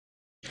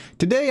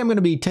Today I'm going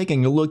to be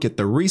taking a look at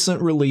the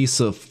recent release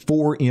of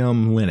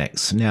 4M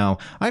Linux. Now,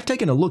 I've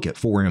taken a look at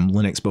 4M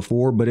Linux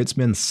before, but it's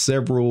been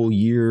several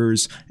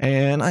years,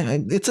 and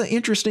it's an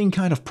interesting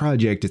kind of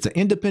project. It's an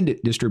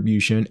independent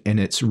distribution, and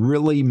it's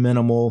really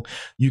minimal.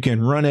 You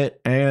can run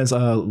it as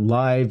a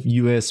live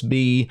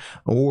USB,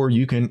 or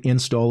you can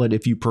install it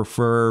if you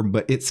prefer,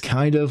 but it's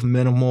kind of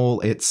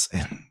minimal. It's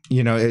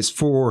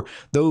for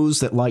those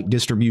that like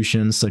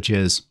distributions such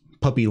as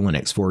Puppy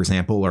Linux, for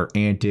example, or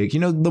Antic,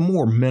 the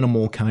more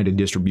minimal kind of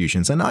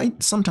distributions. And I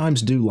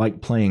sometimes do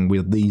like playing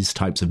with these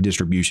types of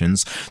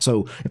distributions.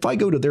 So if I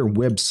go to their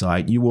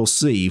website, you will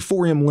see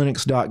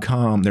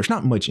 4mlinux.com. There's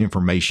not much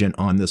information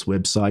on this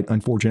website,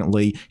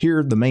 unfortunately.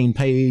 Here, the main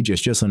page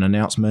is just an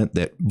announcement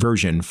that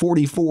version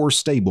 44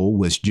 stable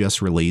was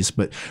just released,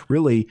 but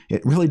really,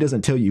 it really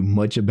doesn't tell you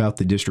much about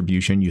the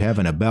distribution. You have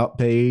an about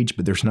page,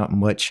 but there's not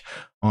much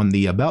on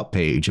the about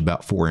page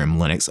about 4M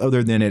Linux,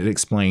 other than it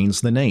explains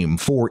the name.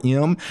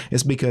 4M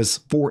is because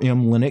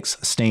 4M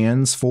Linux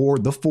stands for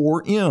the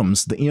 4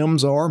 M's. The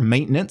M's are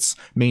maintenance,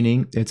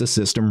 meaning it's a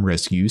system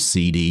rescue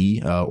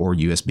CD or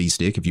USB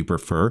stick if you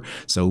prefer.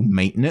 So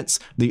maintenance.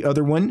 The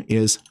other one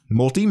is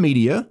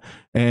multimedia.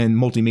 And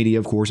multimedia,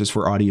 of course, is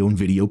for audio and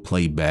video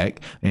playback.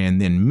 And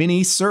then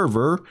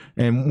Miniserver.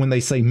 And when they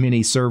say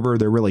Miniserver,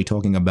 they're really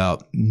talking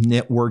about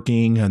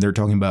networking. They're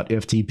talking about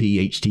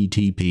FTP,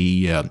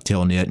 HTTP,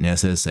 Telnet, and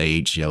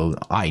SSH.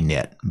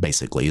 iNet,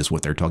 basically, is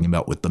what they're talking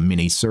about with the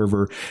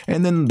Miniserver.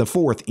 And then the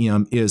fourth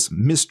M is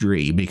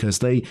mystery, because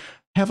they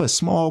have a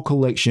small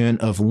collection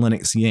of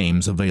Linux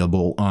games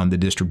available on the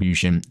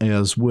distribution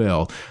as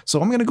well. So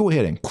I'm going to go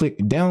ahead and click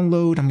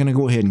download. I'm going to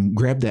go ahead and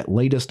grab that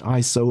latest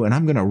ISO, and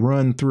I'm going to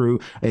run through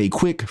a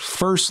quick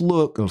first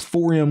look of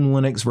 4M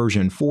Linux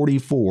version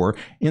 44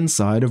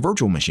 inside a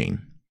virtual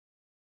machine.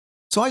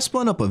 So I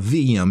spun up a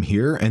VM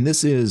here, and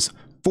this is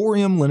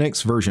 4M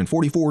Linux version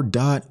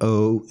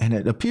 44.0, and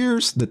it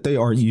appears that they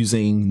are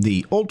using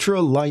the ultra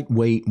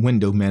lightweight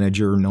window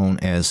manager known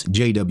as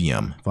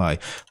JWM. If I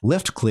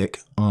left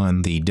click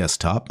on the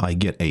desktop, I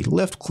get a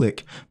left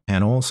click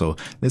panel. So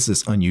this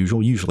is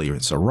unusual. Usually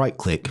it's a right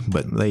click,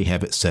 but they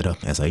have it set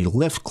up as a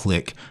left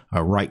click,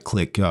 right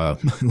click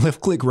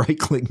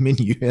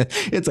menu.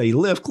 It's a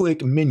left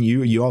click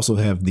menu. You also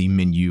have the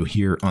menu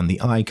here on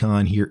the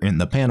icon here in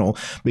the panel,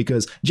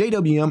 because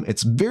JWM,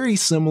 it's very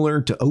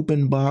similar to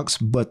OpenBox,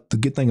 but the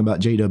good thing about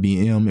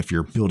JWM, if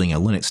you're building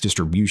a Linux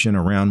distribution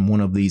around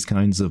one of these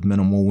kinds of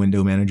minimal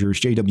window managers,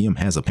 JWM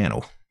has a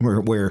panel,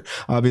 where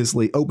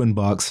obviously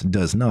OpenBox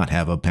does not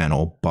have a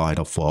panel by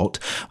default.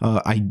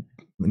 I'm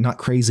not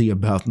crazy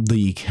about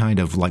the kind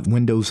of like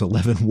Windows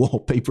 11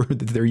 wallpaper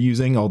that they're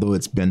using, although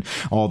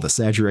all the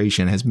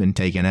saturation has been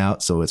taken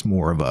out, so it's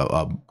more of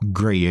a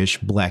grayish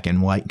black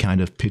and white kind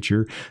of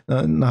picture.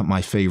 Not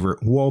my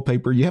favorite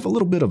wallpaper. You have a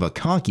little bit of a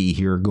Conky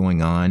here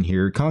going on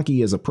here.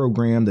 Conky is a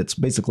program that's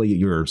basically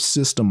your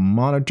system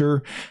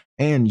monitor.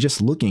 And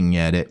just looking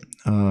at it,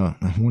 I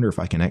wonder if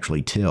I can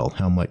actually tell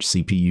how much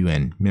CPU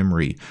and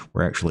memory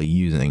we're actually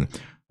using.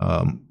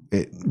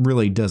 It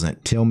really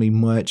doesn't tell me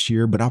much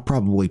here, but I'll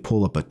probably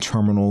pull up a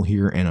terminal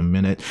here in a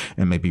minute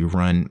and maybe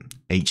run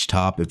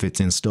htop if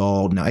it's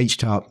installed. Now,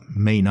 htop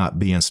may not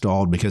be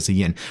installed because,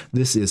 again,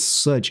 this is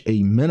such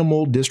a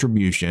minimal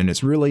distribution.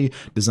 It's really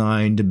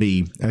designed to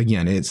be,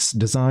 it's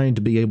designed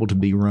to be able to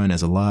be run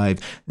as a live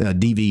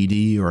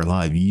DVD or a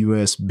live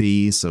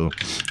USB. So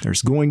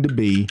there's going to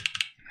be,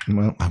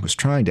 well, I was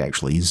trying to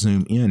actually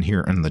zoom in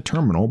here in the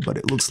terminal, but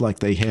it looks like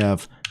they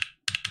have,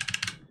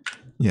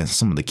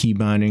 some of the key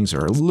bindings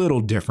are a little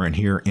different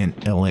here in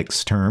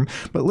LXterm,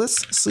 but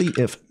let's see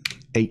if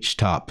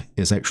htop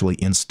is actually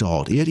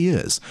installed. It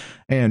is.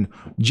 And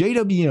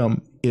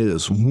JWM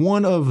is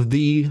one of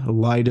the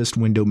lightest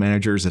window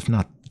managers, if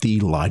not the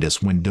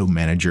lightest window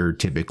manager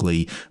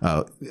typically.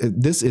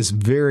 This is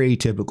very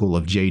typical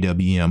of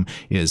JWM,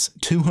 is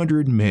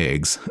 200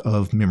 megs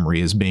of memory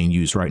is being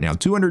used right now.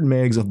 200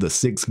 megs of the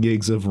 6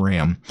 gigs of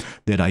RAM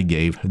that I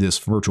gave this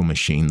virtual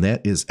machine.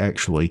 That is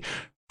actually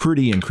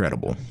pretty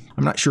incredible.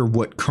 I'm not sure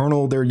what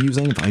kernel they're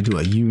using. If I do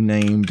a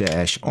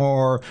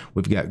uname-r,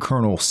 we've got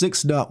kernel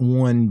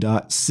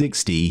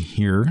 6.1.60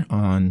 here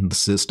on the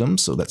system,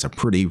 so that's a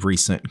pretty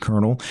recent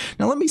kernel.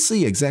 Now let me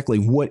see exactly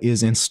what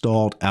is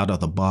installed out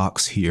of the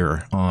box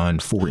here on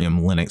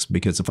 4M Linux,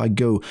 because if I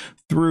go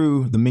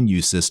through the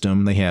menu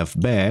system, they have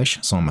bash,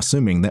 so I'm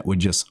assuming that would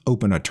just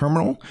open a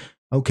terminal.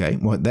 Okay,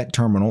 well, that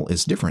terminal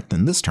is different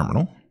than this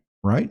terminal,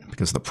 right?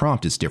 Because the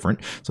prompt is different.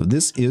 So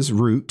this is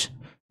root,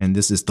 and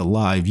this is the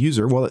live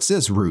user. Well, it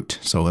says root,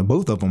 so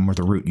both of them are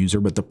the root user,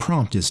 but the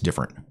prompt is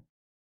different.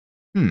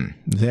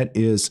 That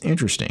is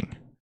interesting.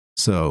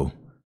 So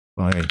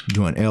if I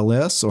do an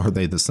ls, or are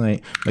they the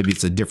same? Maybe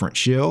it's a different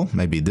shell.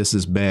 Maybe this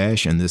is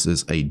bash and this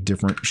is a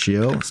different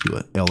shell. Let's do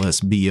an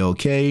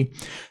lsblk.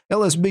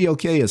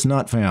 Lsblk is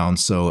not found.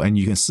 So, and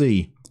you can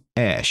see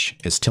ash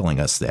is telling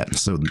us that.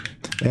 So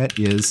that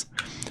is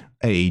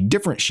a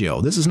different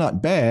shell. This is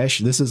not bash.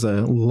 This is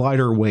a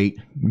lighter weight,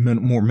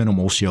 more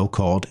minimal shell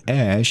called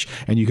ash.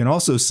 And you can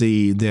also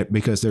see that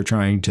because they're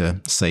trying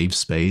to save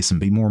space and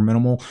be more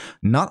minimal,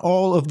 not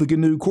all of the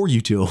GNU core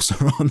utils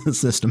are on the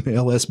system.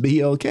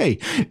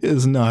 LSBLK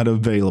is not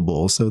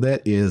available. So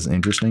that is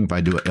interesting. If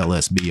I do a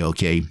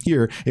LSBLK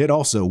here, it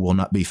also will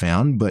not be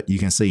found, but you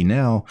can see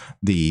now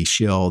the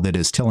shell that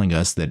is telling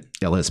us that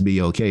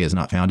LSBLK is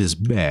not found is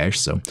bash.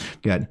 So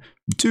got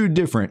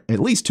at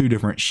least two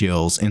different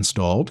shells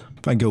installed.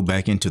 If I go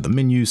back into the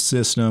menu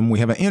system, we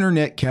have an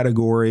internet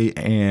category,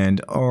 and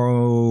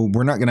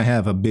we're not going to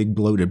have a big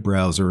bloated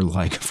browser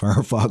like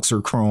Firefox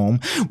or Chrome.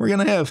 We're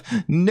going to have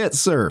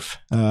NetSurf.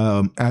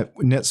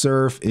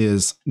 NetSurf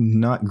is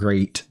not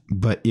great,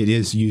 but it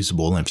is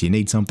usable. And if you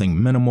need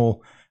something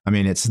minimal, I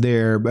mean, it's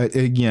there. But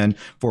again,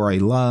 for a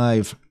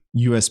live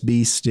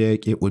USB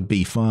stick, it would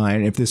be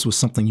fine. If this was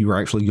something you were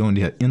actually going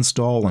to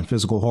install on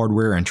physical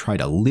hardware and try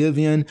to live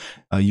in,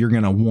 you're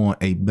going to want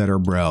a better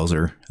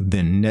browser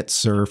than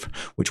NetSurf,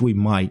 which we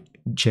might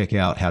check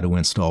out how to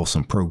install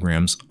some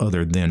programs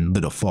other than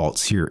the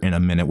defaults here in a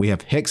minute. We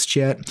have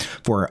HexChat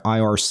for our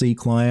IRC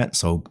client.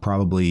 So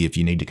probably if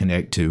you need to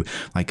connect to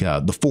like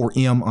the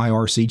 4M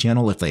IRC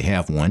channel, if they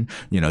have one,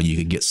 you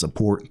could get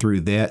support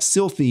through that.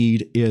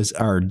 Sylpheed is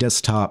our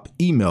desktop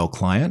email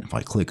client. If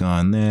I click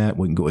on that,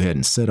 we can go ahead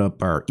and set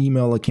up our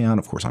email account.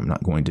 Of course, I'm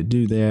not going to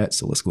do that.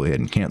 So let's go ahead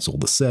and cancel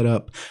the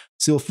setup.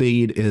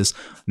 Sylpheed is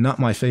not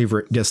my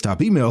favorite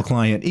desktop email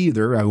client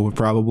either. I would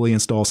probably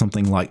install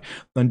something like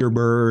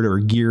Thunderbird or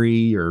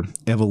Geary or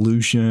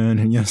Evolution,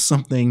 and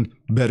something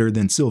better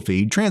than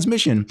Sylpheed.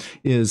 Transmission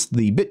is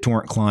the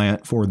BitTorrent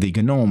client for the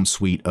GNOME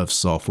suite of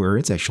software.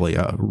 It's actually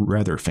a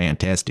rather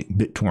fantastic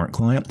BitTorrent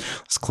client.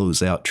 Let's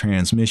close out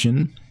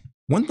Transmission.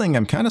 One thing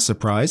I'm kind of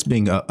surprised,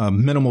 being a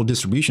minimal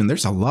distribution,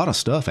 there's a lot of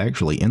stuff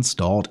actually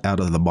installed out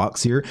of the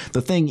box here.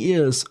 The thing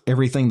is,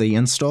 everything they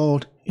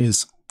installed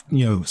is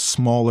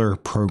smaller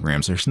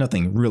programs. There's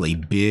nothing really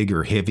big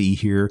or heavy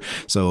here.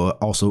 So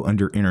also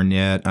under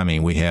internet, I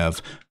mean, we have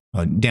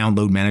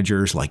download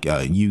managers like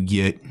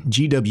uget,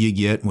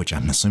 gwget, which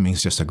I'm assuming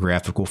is just a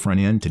graphical front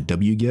end to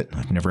wget.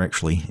 I've never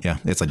actually,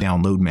 it's a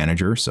download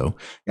manager. So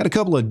got a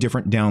couple of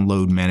different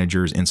download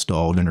managers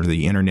installed under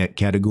the internet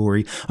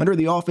category. Under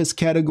the office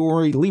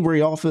category,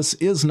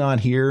 LibreOffice is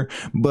not here,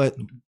 but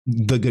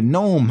the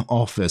GNOME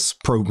Office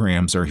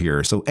programs are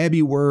here. So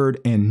AbiWord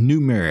and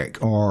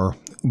Numeric are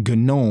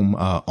GNOME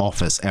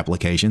Office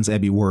applications.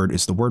 AbiWord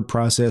is the word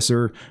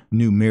processor.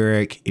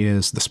 Numeric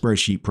is the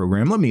spreadsheet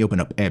program. Let me open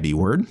up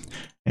AbiWord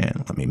and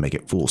let me make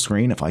it full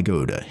screen. If I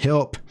go to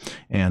Help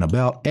and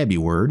About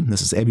AbiWord,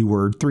 this is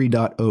AbiWord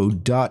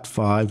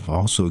 3.0.5.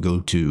 Also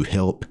go to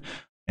Help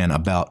and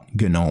About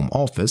GNOME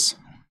Office.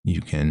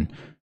 You can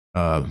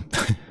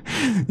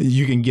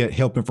get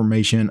help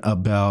information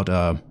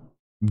about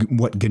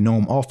what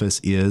GNOME Office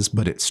is,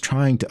 but it's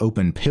trying to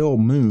open Pale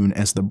Moon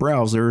as the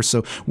browser.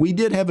 So we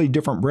did have a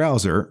different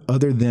browser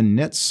other than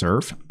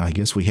NetSurf. I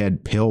guess we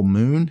had Pale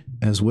Moon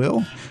as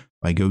well.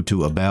 I go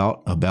to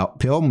About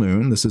Pale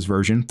Moon. This is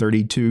version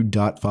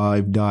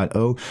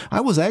 32.5.0.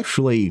 I was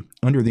actually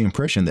under the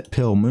impression that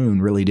Pale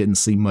Moon really didn't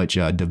see much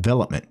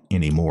development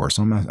anymore.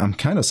 So I'm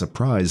kind of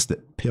surprised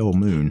that Pale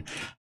Moon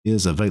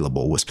is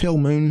available. Was Pale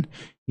Moon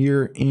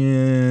here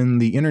in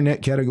the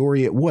internet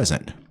category? It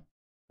wasn't.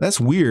 That's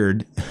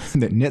weird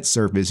that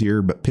NetSurf is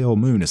here, but Pale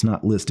Moon is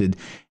not listed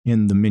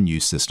in the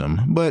menu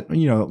system. But,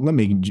 let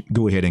me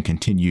go ahead and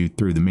continue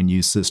through the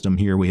menu system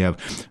here. We have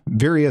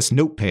various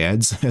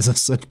notepads as a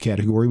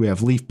subcategory. We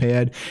have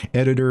LeafPad,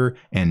 Editor,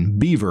 and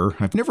Beaver.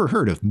 I've never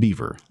heard of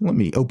Beaver. Let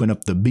me open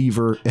up the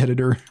Beaver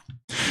editor.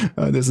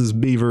 This is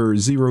Beaver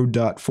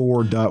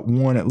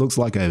 0.4.1. It looks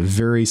like a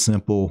very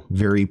simple,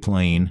 very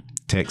plain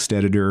text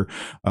editor.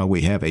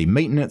 We have a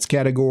maintenance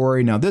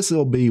category. Now this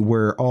will be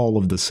where all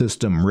of the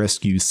system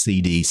rescue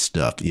CD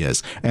stuff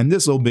is. And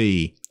this will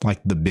be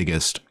like the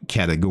biggest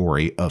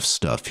category of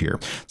stuff here.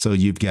 So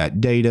you've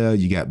got data,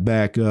 you got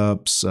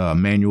backups,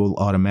 manual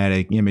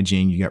automatic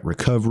imaging, you got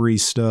recovery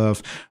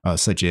stuff,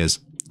 such as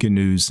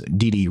GNU's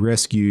DD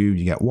Rescue,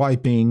 you got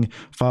wiping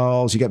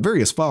files, you got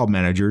various file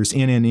managers,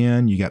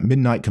 NNN, you got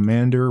Midnight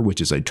Commander, which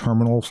is a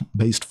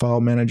terminal-based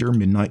file manager,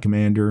 Midnight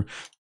Commander.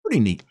 Pretty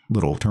neat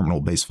little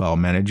terminal-based file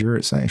manager.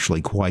 It's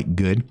actually quite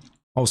good.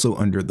 Also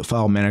under the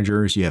file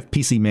managers, you have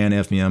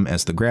PCMan-FM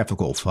as the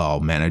graphical file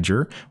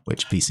manager,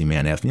 which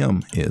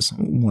PCMan-FM is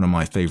one of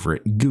my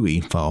favorite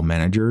GUI file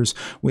managers.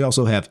 We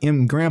also have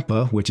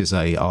mgrandpa, which is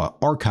a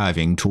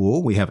archiving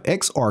tool. We have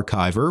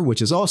Xarchiver,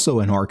 which is also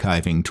an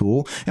archiving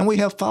tool. And we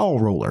have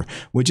FileRoller,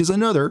 which is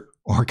another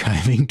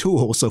archiving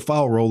tool. So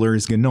FileRoller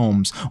is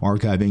GNOME's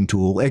archiving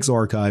tool.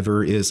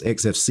 Xarchiver is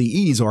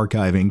XFCE's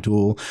archiving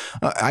tool.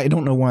 I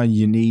don't know why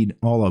you need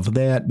all of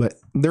that, but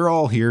they're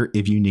all here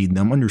if you need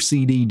them. Under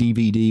CD,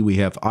 DVD, we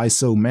have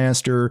ISO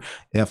master,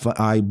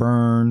 FI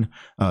burn.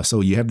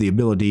 So you have the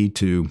ability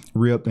to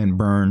rip and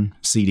burn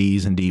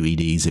CDs and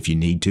DVDs if you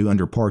need to.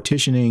 Under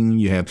partitioning,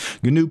 you have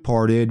GNU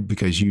parted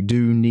because you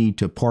do need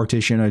to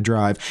partition a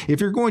drive.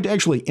 If you're going to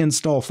actually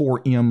install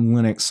 4M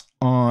Linux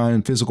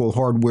on physical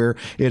hardware,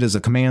 it is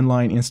a command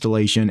line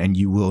installation, and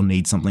you will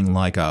need something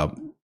like a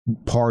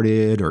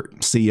parted or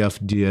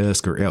CF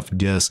disk or F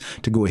disk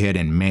to go ahead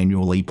and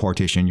manually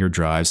partition your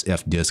drives.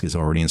 F disk is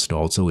already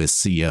installed, so is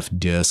CF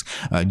disk.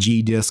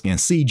 G disk and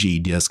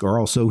CG disk are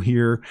also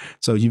here.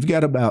 So you've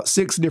got about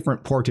 6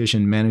 different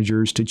partition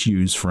managers to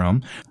choose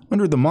from.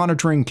 Under the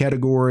monitoring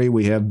category,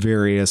 we have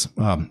various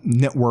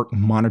network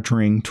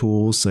monitoring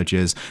tools such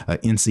as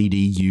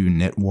NCDU,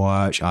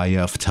 NetWatch,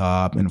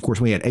 IFTop, and of course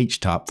we had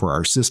HTOP for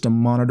our system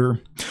monitor.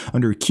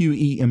 Under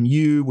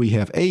QEMU, we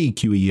have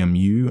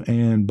AQEMU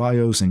and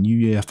BIOS and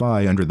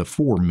UEFI under the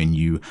 4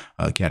 menu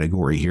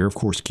category here. Of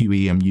course,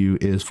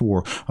 QEMU is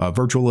for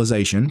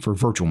virtualization for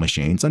virtual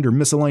machines. Under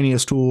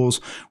miscellaneous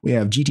tools, we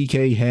have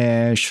GTK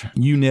hash,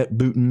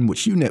 UNetbooten,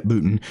 which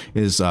UNetbooten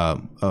is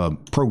a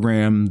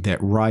program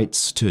that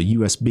writes to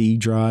USB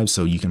drives,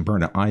 so you can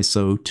burn an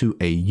ISO to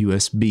a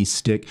USB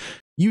stick.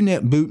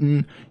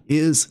 UNetbooten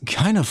is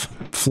kind of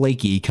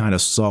flaky kind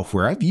of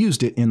software. I've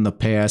used it in the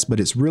past, but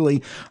it's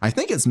really, I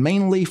think it's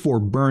mainly for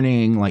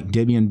burning like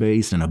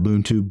Debian-based and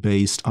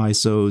Ubuntu-based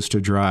ISOs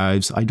to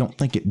drives. I don't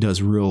think it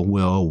does real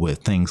well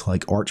with things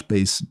like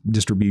Arch-based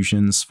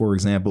distributions, for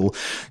example.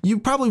 You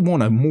probably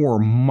want a more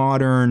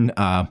modern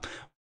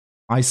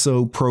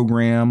ISO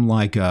program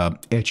like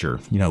Etcher,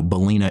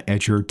 Balena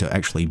Etcher, to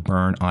actually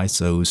burn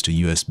ISOs to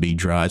USB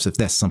drives if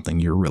that's something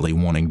you're really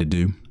wanting to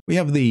do. We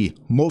have the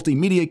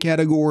multimedia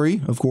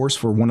category, of course,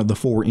 for one of the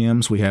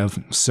 4Ms. We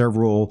have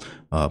several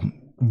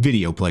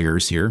video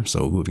players here.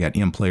 So we've got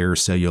M-Player,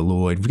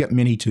 Celluloid, we've got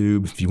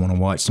Minitube if you want to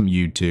watch some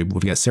YouTube.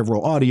 We've got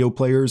several audio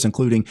players,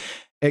 including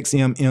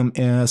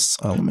XMMS.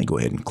 Let me go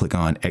ahead and click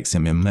on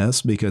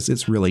XMMS because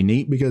it's really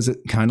neat because it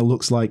kind of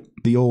looks like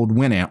the old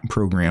Winamp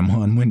program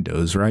on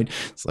Windows, right?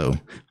 So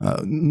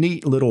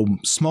neat little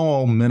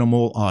small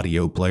minimal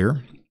audio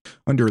player.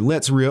 Under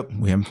Let's Rip,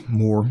 we have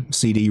more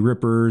CD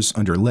rippers.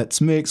 Under Let's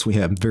Mix, we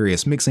have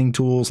various mixing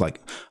tools like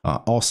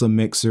Awesome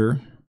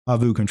Mixer.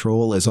 Avu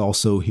Control is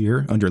also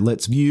here. Under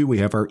Let's View, we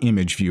have our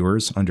image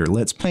viewers. Under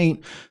Let's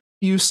Paint,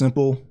 use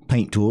simple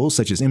paint tools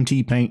such as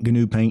MT Paint,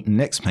 GNU Paint, and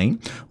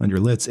NextPaint. Under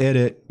Let's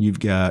Edit, you've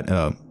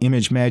got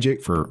Image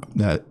Magic for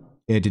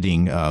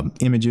editing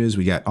images.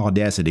 We got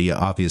Audacity,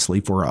 obviously,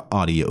 for an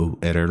audio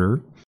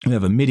editor. We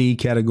have a MIDI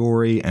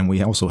category, and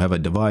we also have a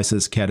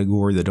devices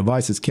category. The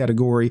devices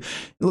category, it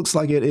looks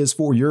like it is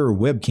for your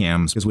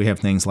webcams because we have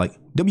things like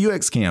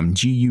WXCam,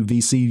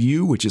 GUVC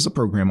View, which is a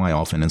program I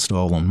often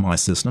install on my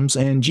systems,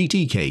 and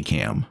GTK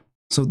Cam.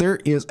 So there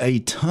is a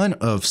ton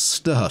of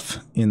stuff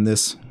in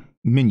this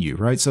menu,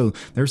 right? So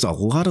there's a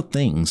lot of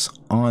things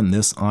on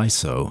this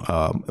ISO.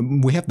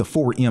 We have the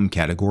 4M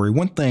category.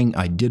 One thing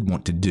I did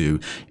want to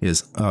do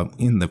is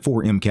in the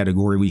 4M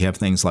category, we have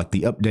things like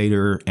the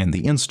updater and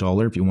the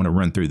installer. If you want to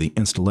run through the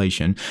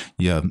installation,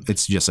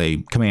 it's just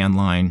a command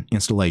line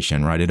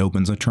installation, right? It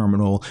opens a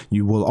terminal.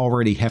 You will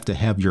already have to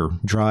have your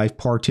drive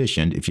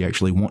partitioned if you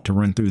actually want to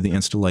run through the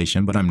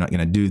installation, but I'm not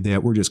going to do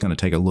that. We're just going to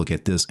take a look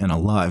at this in a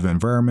live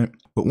environment.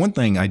 But one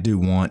thing I do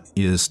want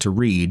is to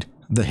read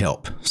the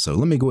help. So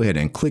let me go ahead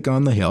and click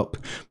on the help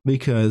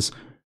because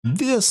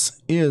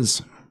this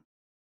is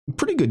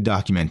pretty good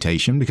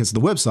documentation because the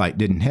website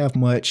didn't have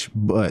much,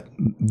 but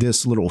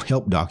this little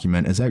help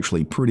document is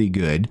actually pretty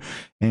good.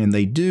 And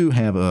they do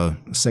have a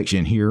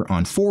section here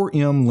on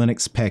 4M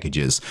Linux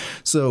packages.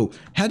 So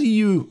how do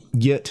you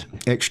get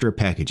extra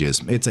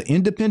packages? It's an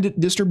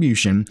independent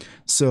distribution,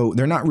 so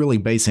they're not really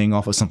basing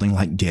off of something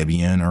like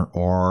Debian or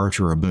Arch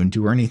or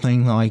Ubuntu or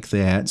anything like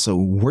that. So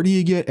where do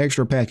you get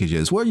extra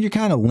packages? Well, you're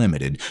kind of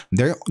limited.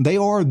 They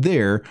are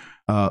there.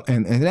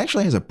 And it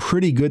actually has a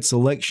pretty good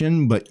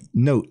selection, but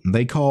note,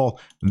 they call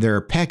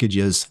their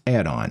packages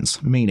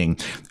add-ons, meaning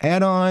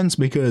add-ons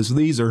because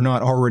these are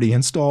not already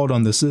installed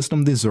on the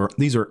system. These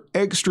are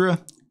extra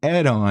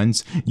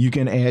add-ons you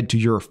can add to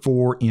your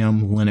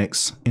 4M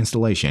Linux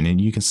installation. And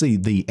you can see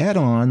the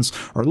add-ons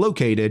are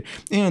located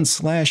in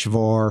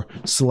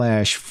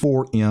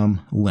 /var/4M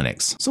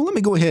Linux. So let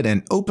me go ahead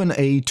and open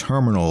a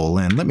terminal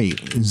and let me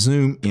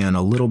zoom in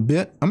a little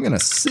bit. I'm going to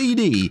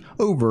CD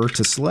over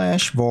to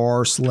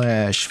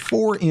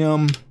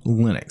 /var/4M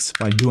Linux.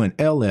 If I do an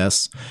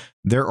ls,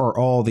 there are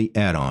all the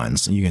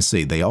add-ons. You can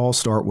see they all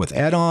start with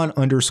add-on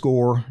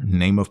 _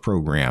 name of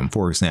program.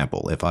 For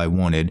example, if I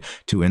wanted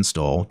to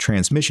install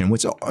transmission,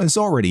 which is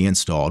already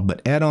installed,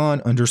 but add-on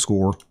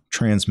 _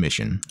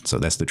 transmission. So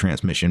that's the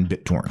transmission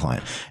BitTorrent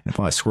client. And if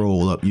I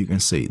scroll up, you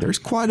can see there's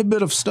quite a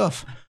bit of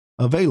stuff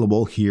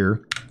available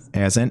here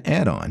as an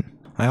add-on.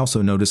 I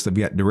also noticed they've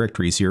got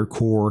directories here,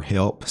 core,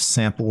 help,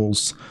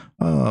 samples.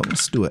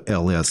 Let's do a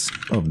ls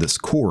of this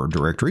core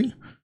directory.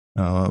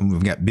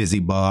 We've got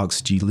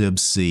BusyBox,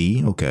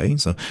 glibc. Okay,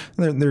 so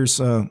there's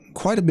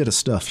quite a bit of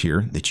stuff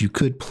here that you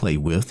could play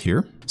with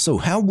here. So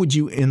how would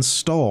you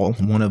install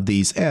one of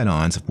these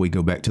add-ons? If we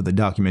go back to the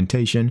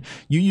documentation,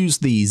 you use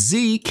the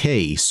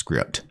ZK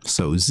script.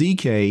 So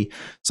ZK,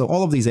 so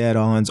all of these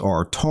add-ons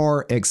are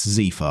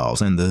tar.xz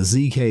files, and the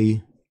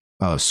ZK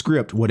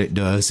script, what it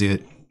does,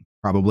 it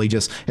probably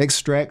just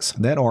extracts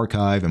that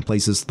archive and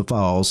places the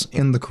files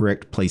in the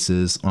correct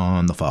places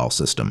on the file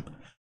system.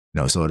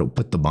 So it'll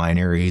put the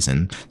binaries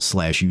and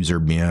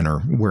 /user bin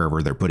or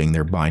wherever they're putting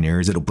their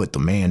binaries. It'll put the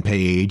man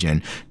page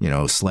and,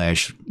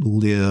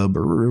 /lib,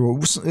 or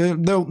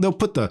they'll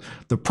put the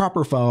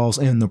proper files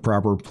in the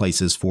proper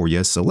places for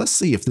you. So let's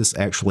see if this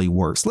actually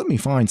works. Let me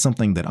find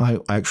something that I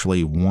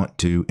actually want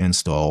to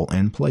install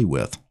and play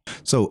with.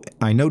 So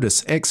I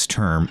notice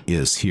xterm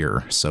is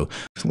here. So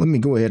let me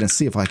go ahead and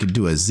see if I could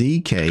do a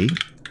ZK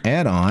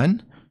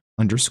add-on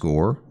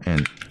 _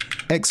 and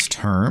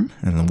xterm,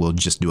 and then we'll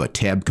just do a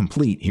tab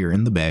complete here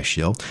in the bash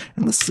shell,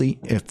 and let's see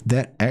if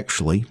that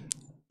actually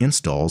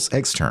installs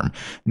xterm.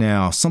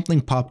 Now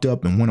something popped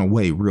up and went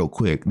away real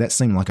quick. That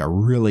seemed like a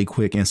really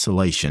quick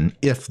installation,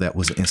 if that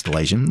was an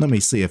installation. Let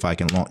me see if I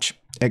can launch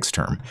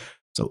xterm.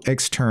 So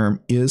xterm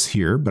is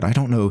here, but I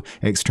don't know,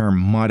 xterm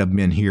might have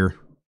been here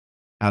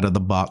out of the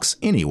box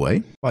anyway.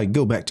 If I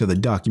go back to the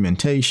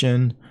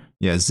documentation,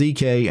 yeah,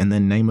 ZK and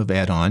then name of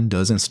add-on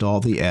does install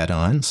the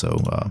add-on. So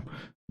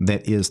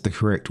that is the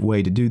correct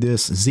way to do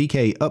this.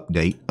 ZK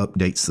update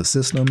updates the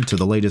system to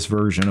the latest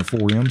version of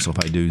 4M. So if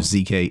I do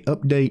ZK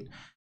update,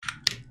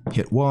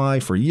 hit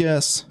Y for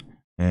yes,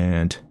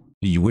 and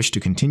do you wish to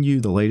continue?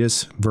 The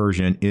latest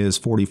version is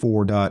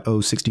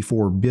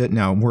 44.064-bit.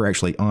 Now we're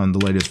actually on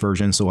the latest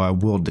version, so I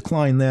will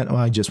decline that.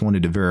 I just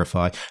wanted to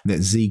verify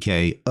that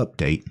ZK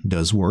update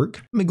does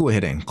work. Let me go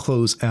ahead and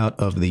close out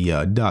of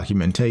the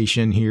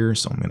documentation here.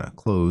 So I'm going to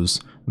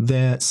close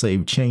that,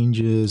 save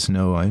changes.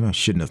 No, I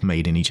shouldn't have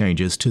made any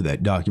changes to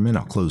that document.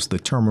 I'll close the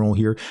terminal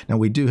here. Now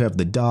we do have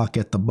the doc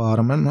at the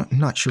bottom. I'm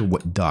not sure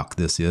what doc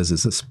this is.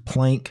 Is this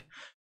Plank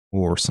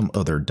or some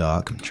other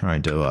doc? I'm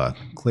trying to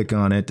click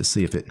on it to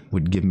see if it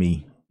would give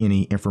me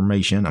any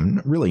information.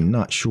 I'm really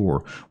not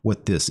sure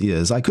what this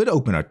is. I could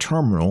open a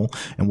terminal,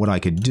 and what I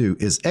could do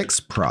is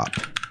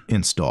xprop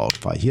installed.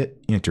 If I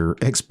hit enter,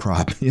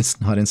 xprop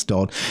is not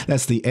installed.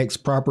 That's the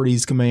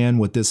xproperties command.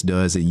 What this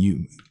does is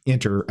you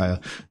enter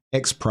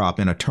xprop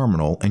in a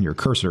terminal and your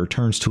cursor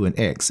turns to an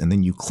X, and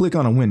then you click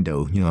on a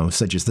window,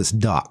 such as this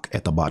doc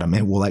at the bottom,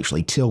 and it will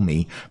actually tell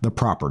me the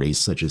properties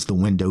such as the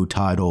window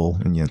title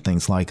and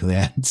things like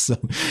that. So,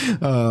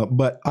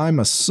 but I'm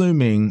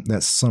assuming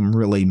that's some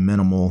really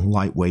minimal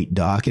lightweight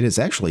doc. It is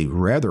actually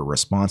rather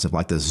responsive,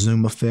 like the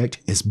zoom effect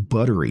is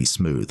buttery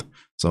smooth.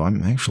 So I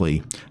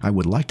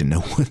would like to know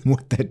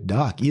what that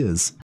doc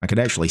is. I could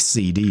actually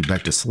CD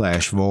back to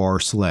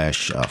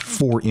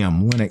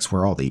 /var/4M Linux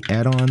where all the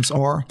add-ons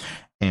are.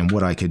 And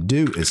what I could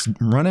do is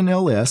run an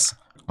ls.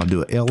 I'll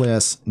do a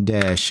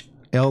ls-la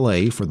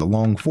for the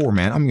long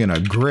format. I'm going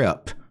to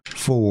grep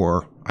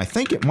for, I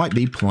think it might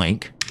be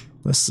Plank.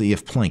 Let's see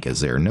if Plank is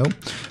there. Nope.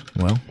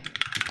 Well,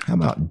 how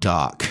about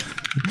doc?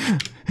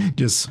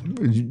 Just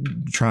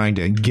trying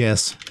to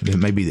guess that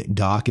maybe the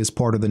doc is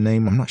part of the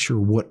name. I'm not sure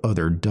what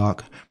other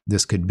doc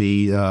this could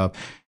be.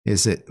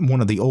 Is it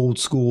one of the old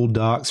school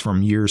docs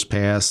from years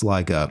past,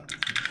 like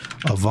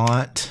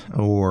Avant,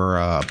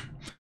 or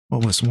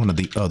what was one of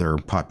the other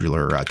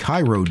popular?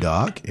 Cairo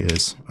doc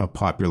is a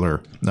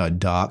popular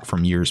doc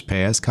from years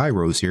past.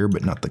 Cairo's here,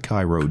 but not the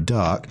Cairo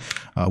doc.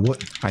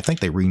 What I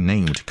think they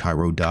renamed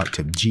Cairo doc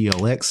to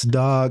GLX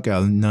doc.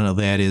 None of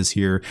that is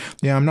here.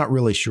 Yeah, I'm not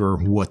really sure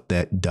what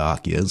that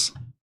doc is.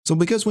 So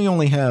because we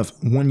only have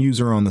one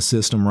user on the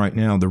system right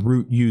now, the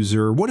root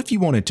user, what if you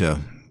wanted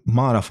to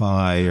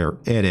modify or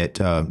edit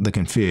the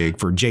config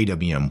for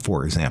JWM,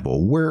 for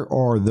example? Where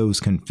are those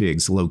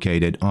configs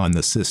located on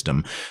the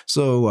system?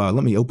 So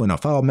let me open a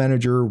file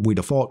manager. We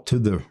default to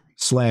the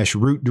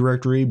 /root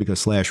directory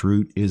because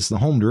 /root is the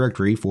home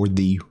directory for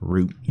the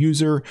root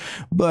user,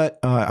 but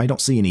I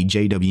don't see any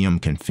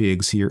JWM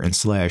configs here in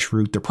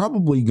 /root. They're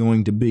probably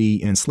going to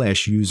be in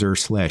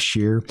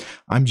 /user/share.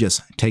 I'm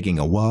just taking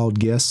a wild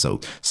guess. So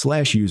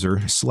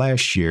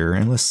 /user/share,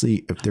 and let's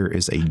see if there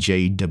is a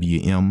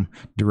JWM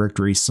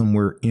directory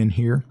somewhere in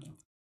here.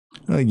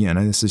 Again,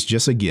 this is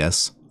just a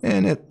guess.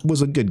 And it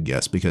was a good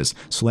guess because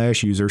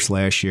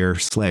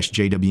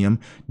 /user/share/JWM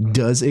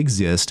does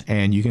exist.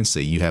 And you can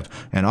see you have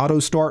an auto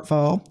start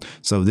file.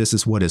 So this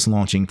is what is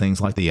launching things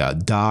like the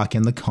doc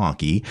and the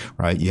conky,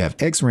 right? You have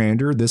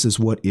xrandr. This is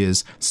what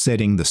is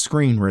setting the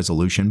screen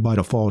resolution. By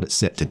default, it's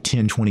set to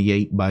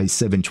 1028 by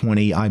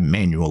 720. I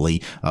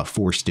manually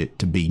forced it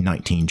to be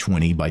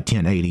 1920 by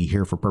 1080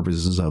 here for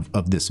purposes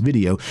of this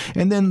video.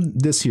 And then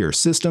this here,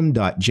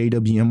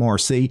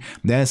 system.jwmrc,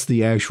 that's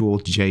the actual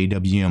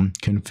JWM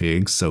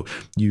config. So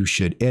you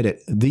should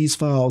edit these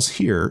files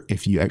here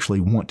if you actually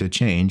want to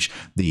change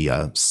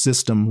the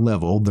system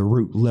level, the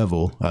root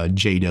level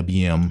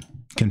JWM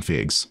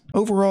configs.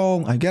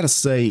 Overall, I gotta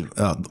say,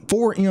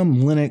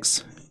 4M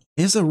Linux,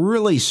 is a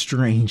really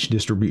strange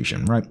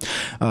distribution, right?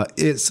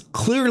 It's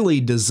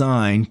clearly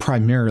designed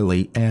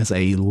primarily as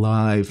a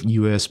live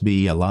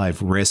USB, a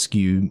live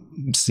rescue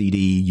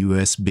CD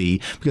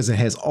USB, because it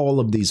has all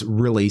of these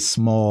really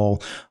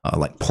small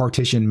like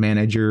partition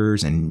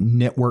managers and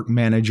network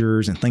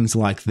managers and things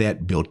like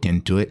that built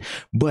into it.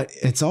 But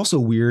it's also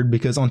weird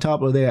because on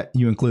top of that,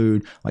 you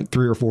include like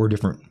 3 or 4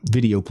 different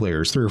video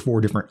players, 3 or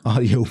 4 different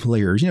audio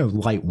players,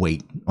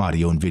 lightweight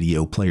audio and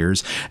video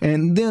players.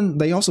 And then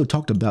they also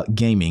talked about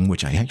gaming,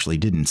 which I actually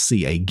didn't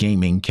see a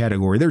gaming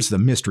category. There's the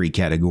mystery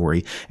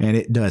category, and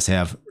it does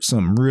have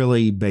some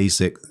really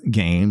basic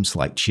games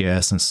like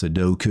chess and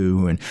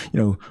Sudoku and,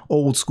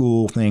 old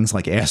school things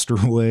like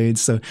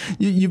asteroids. So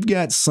you've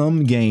got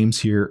some games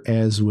here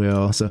as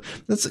well. So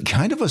that's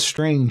kind of a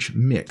strange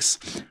mix,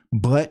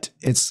 but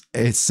it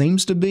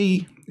seems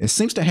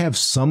to have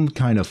some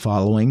kind of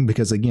following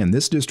because, again,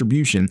 this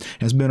distribution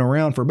has been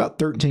around for about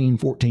 13,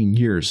 14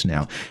 years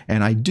now.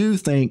 And I do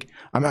think,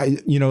 a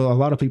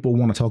lot of people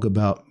want to talk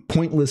about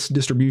pointless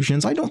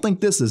distributions. I don't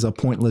think this is a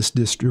pointless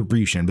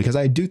distribution because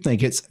I do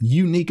think it's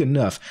unique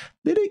enough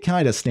that it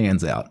kind of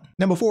stands out.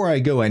 Now, before I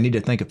go, I need to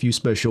thank a few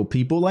special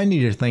people. I need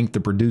to thank the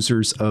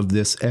producers of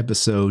this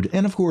episode.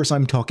 And of course,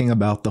 I'm talking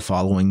about the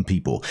following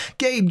people: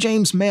 Gabe,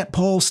 James, Matt,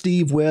 Paul,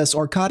 Steve, Wes,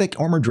 Arcodic,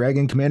 Armored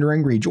Dragon, Commander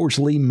Angry, George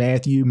Lee,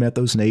 Matthew,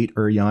 Methos, Nate,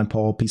 Urion,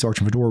 Paul, Peace Arch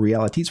and Fedora,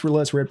 Realities for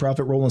Less, Red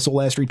Prophet, Roland, Soul,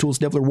 Astry, Tools,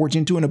 Devler,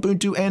 Wargen 2, and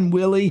Ubuntu, and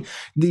Willie.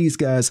 These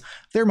guys,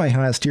 they're my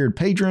highest tiered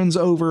patrons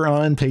over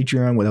on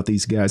Patreon. Without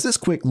these guys, this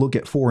quick look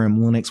at 4M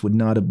Linux would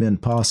not have been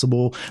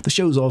possible. The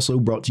show is also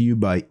brought to you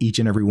by each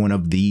and every one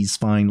of these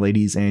fine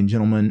ladies and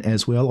gentlemen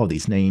as well. All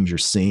these names you're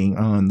seeing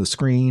on the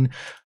screen.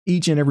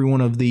 Each and every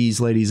one of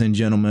these ladies and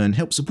gentlemen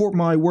help support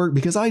my work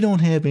because I don't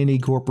have any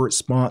corporate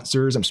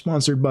sponsors. I'm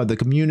sponsored by the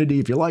community.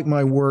 If you like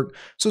my work,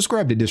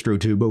 subscribe to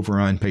DistroTube over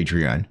on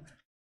Patreon.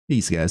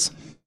 Peace, guys.